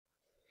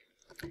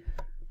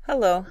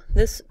Hello,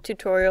 this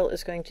tutorial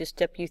is going to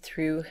step you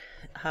through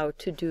how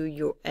to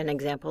do an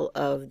example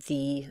of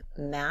the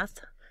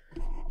math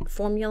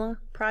formula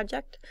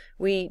project.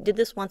 We did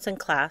this once in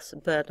class,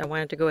 but I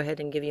wanted to go ahead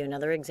and give you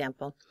another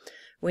example.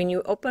 When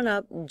you open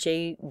up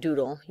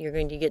JDoodle, you're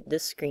going to get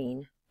this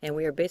screen, and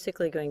we are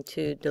basically going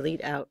to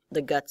delete out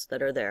the guts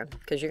that are there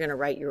because you're going to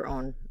write your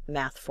own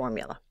math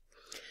formula.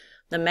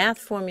 The math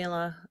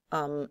formula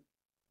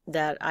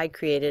that I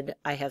created,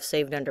 I have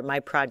saved under my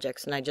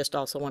projects, and I just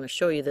also want to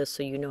show you this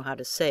so you know how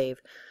to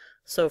save.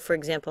 So for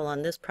example,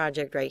 on this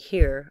project right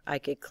here, I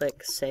could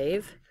click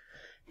Save,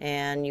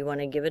 and you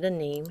want to give it a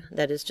name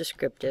that is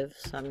descriptive.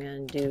 So I'm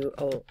going to do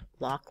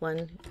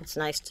O'Loughlin. It's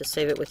nice to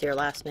save it with your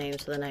last name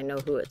so then I know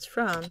who it's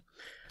from.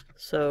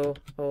 So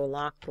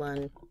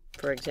O'Loughlin,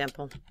 for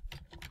example,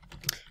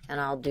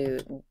 and I'll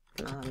do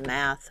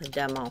math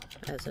demo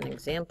as an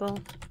example,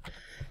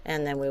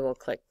 and then we will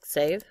click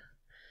Save.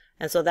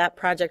 And so that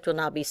project will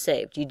now be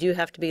saved. You do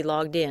have to be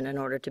logged in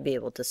order to be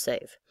able to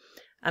save.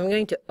 I'm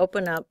going to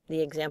open up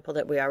the example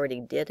that we already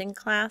did in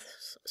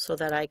class so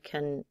that I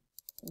can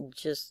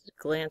just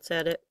glance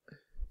at it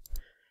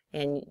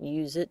and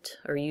use it,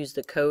 or use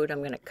the code. I'm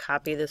going to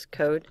copy this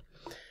code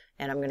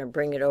and I'm going to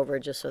bring it over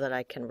just so that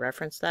I can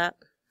reference that.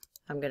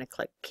 I'm going to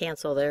click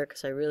cancel there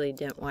because I really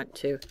didn't want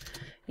to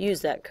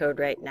use that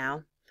code right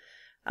now.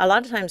 A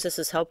lot of times this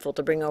is helpful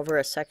to bring over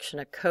a section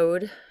of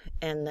code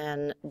and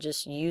then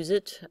just use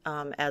it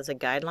as a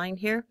guideline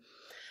here.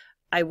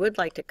 I would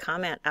like to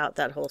comment out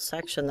that whole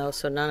section though,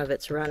 so none of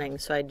it's running.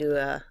 So I do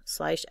a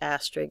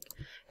 /*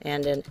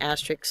 and an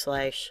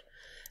 */,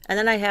 and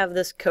then I have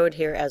this code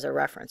here as a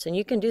reference. And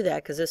you can do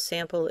that because this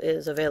sample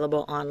is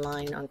available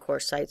online on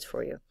course sites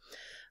for you.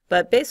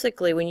 But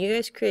basically, when you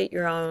guys create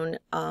your own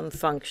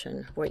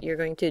function, what you're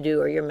going to do,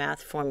 or your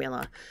math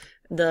formula,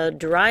 the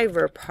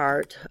driver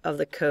part of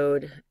the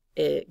code,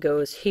 it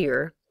goes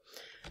here,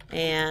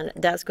 and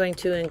that's going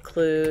to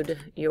include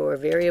your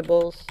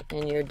variables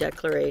and your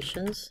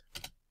declarations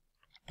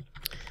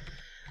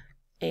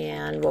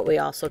and what we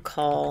also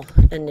call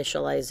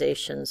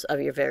initializations of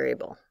your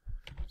variable.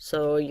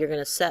 So you're going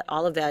to set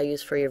all the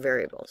values for your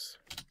variables.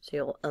 So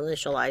you'll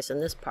initialize in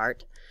this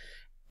part.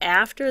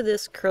 After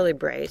this curly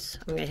brace,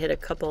 I'm going to hit a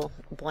couple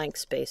blank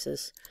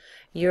spaces.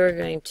 You're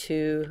going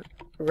to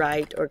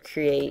write or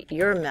create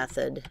your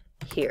method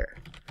here.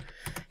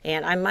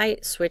 And I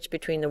might switch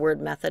between the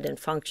word method and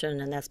function,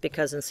 and that's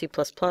because in C++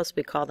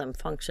 we call them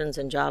functions,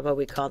 in Java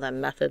we call them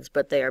methods,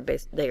 but they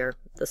are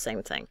the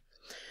same thing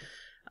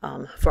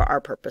for our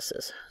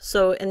purposes.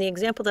 So in the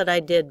example that I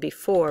did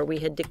before, we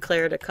had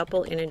declared a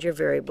couple integer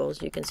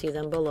variables. You can see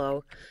them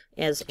below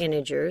as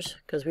integers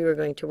because we were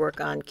going to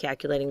work on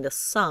calculating the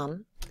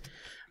sum.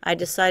 I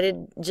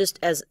decided, just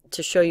as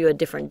to show you a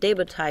different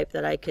data type,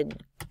 that I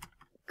could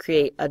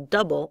create a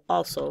double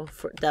also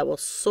that will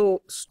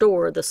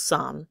store the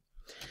sum.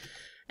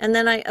 And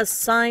then I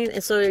assign,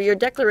 and so your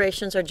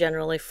declarations are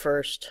generally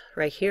first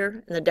right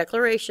here, and the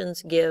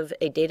declarations give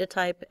a data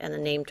type and a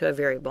name to a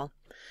variable.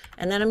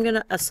 And then I'm going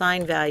to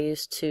assign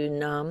values to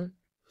num,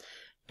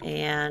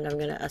 and I'm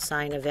going to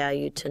assign a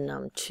value to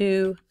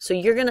num2. So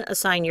you're going to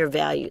assign your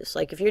values.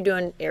 Like if you're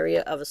doing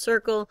area of a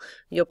circle,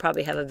 you'll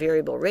probably have a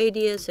variable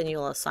radius and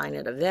you'll assign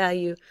it a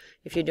value.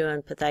 If you're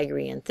doing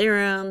Pythagorean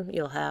theorem,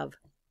 you'll have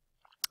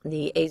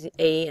the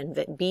A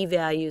and B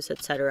values,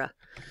 etc.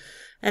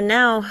 And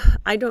now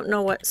I don't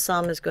know what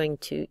sum is going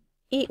to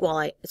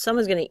sum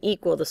is going to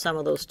equal the sum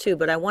of those two,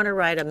 but I want to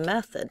write a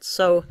method.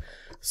 So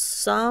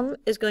sum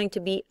is going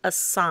to be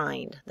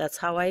assigned. That's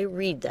how I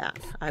read that.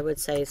 I would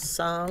say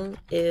sum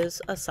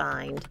is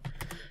assigned,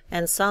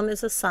 and sum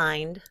is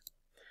assigned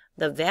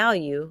the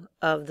value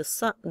of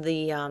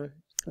the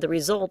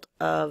result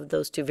of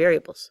those two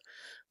variables.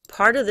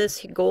 Part of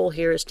this goal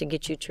here is to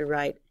get you to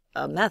write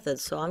a method.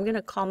 So I'm going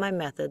to call my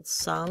method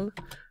sum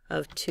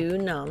of two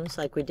nums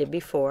like we did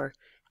before,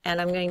 and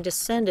I'm going to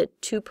send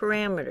it two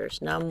parameters,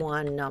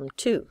 num1,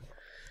 num2.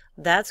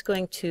 That's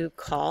going to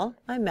call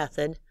my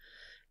method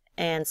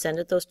and send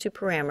it those two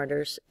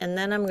parameters, and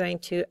then I'm going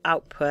to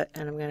output,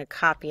 and I'm going to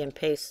copy and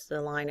paste the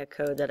line of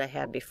code that I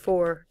had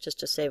before just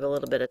to save a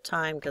little bit of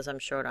time because I'm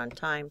short on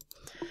time.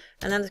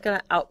 And then it's going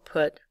to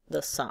output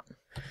the sum.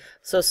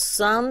 So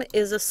sum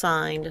is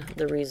assigned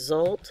the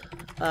result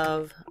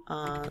of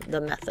the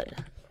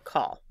method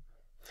call.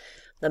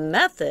 The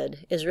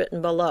method is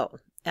written below,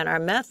 and our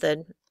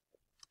method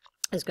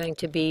is going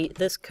to be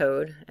this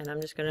code, and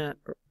I'm just going to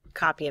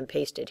copy and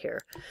paste it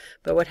here.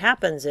 But what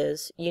happens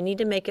is you need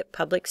to make it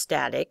public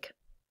static.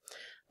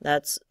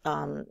 That's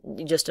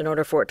just in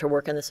order for it to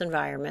work in this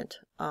environment,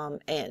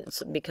 and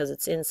because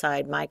it's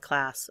inside my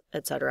class,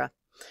 etc.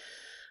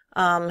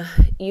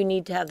 You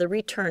need to have the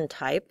return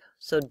type.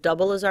 So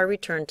double is our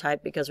return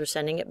type because we're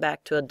sending it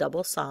back to a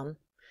double sum.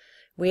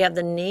 We have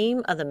the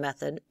name of the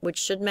method, which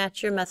should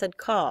match your method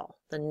call.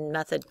 The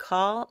method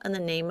call and the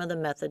name of the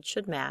method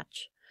should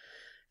match.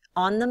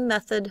 On the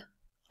method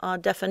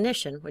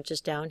definition, which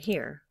is down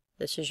here,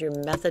 This is your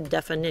method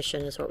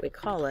definition is what we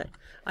call it.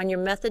 On your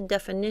method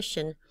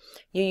definition,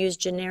 you use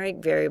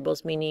generic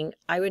variables, meaning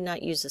I would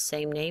not use the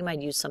same name,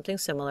 I'd use something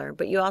similar,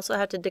 but you also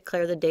have to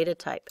declare the data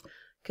type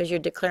because you're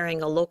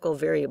declaring a local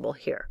variable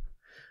here.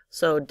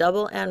 So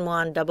double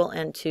N1, double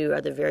N2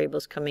 are the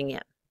variables coming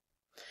in.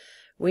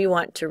 We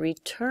want to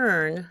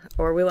return,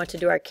 or we want to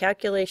do our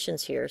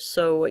calculations here.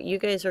 So what you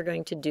guys are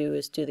going to do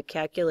is do the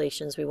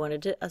calculations. We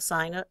wanted to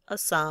assign a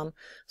sum,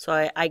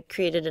 so I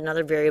created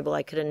another variable.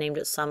 I could have named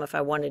it sum if I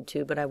wanted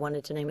to, but I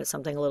wanted to name it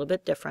something a little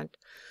bit different.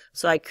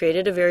 So I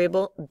created a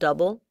variable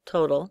double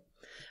total.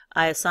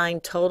 I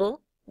assigned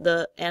total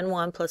the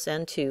N1 plus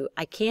N2.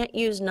 I can't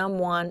use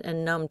num1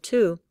 and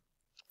num2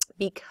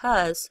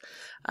 because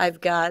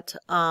I've got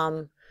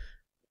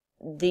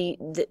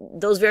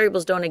those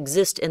variables don't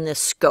exist in this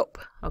scope,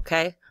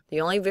 okay?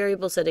 The only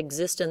variables that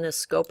exist in this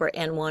scope are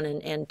N1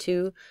 and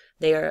N2.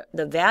 They are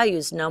the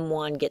values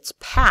num1 gets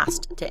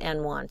passed to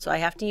N1. So I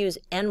have to use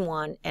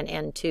N1 and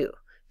N2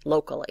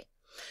 locally.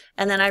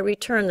 And then I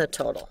return the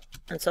total.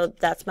 And so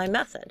that's my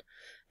method.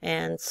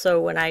 And so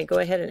when I go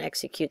ahead and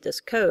execute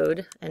this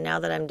code, and now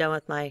that I'm done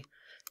with my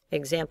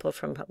example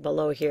from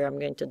below here, I'm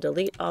going to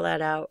delete all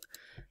that out.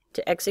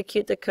 To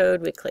execute the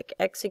code, we click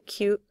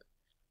execute.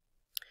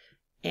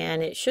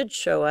 And it should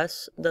show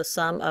us the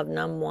sum of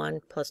num1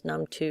 plus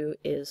num2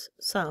 is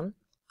sum.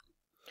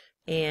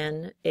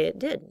 And it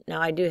did. Now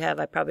I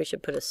probably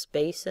should put a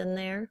space in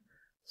there.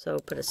 So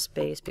put a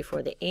space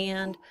before the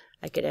and.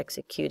 I could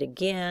execute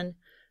again.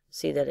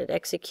 See that it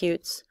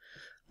executes.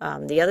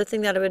 The other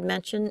thing that I would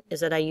mention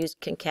is that I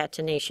used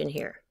concatenation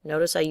here.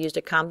 Notice I used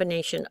a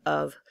combination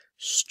of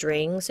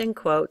strings and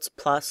quotes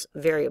plus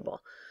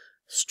variable.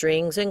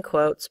 Strings and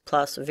quotes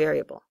plus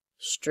variable.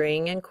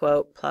 String and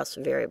quote plus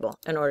variable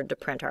in order to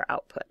print our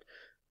output.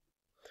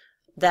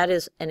 That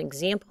is an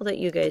example that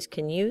you guys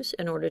can use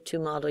in order to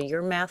model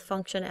your math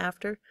function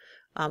after.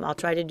 I'll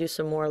try to do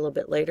some more a little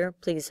bit later.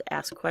 Please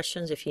ask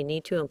questions if you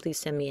need to, and please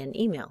send me an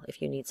email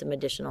if you need some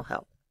additional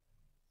help.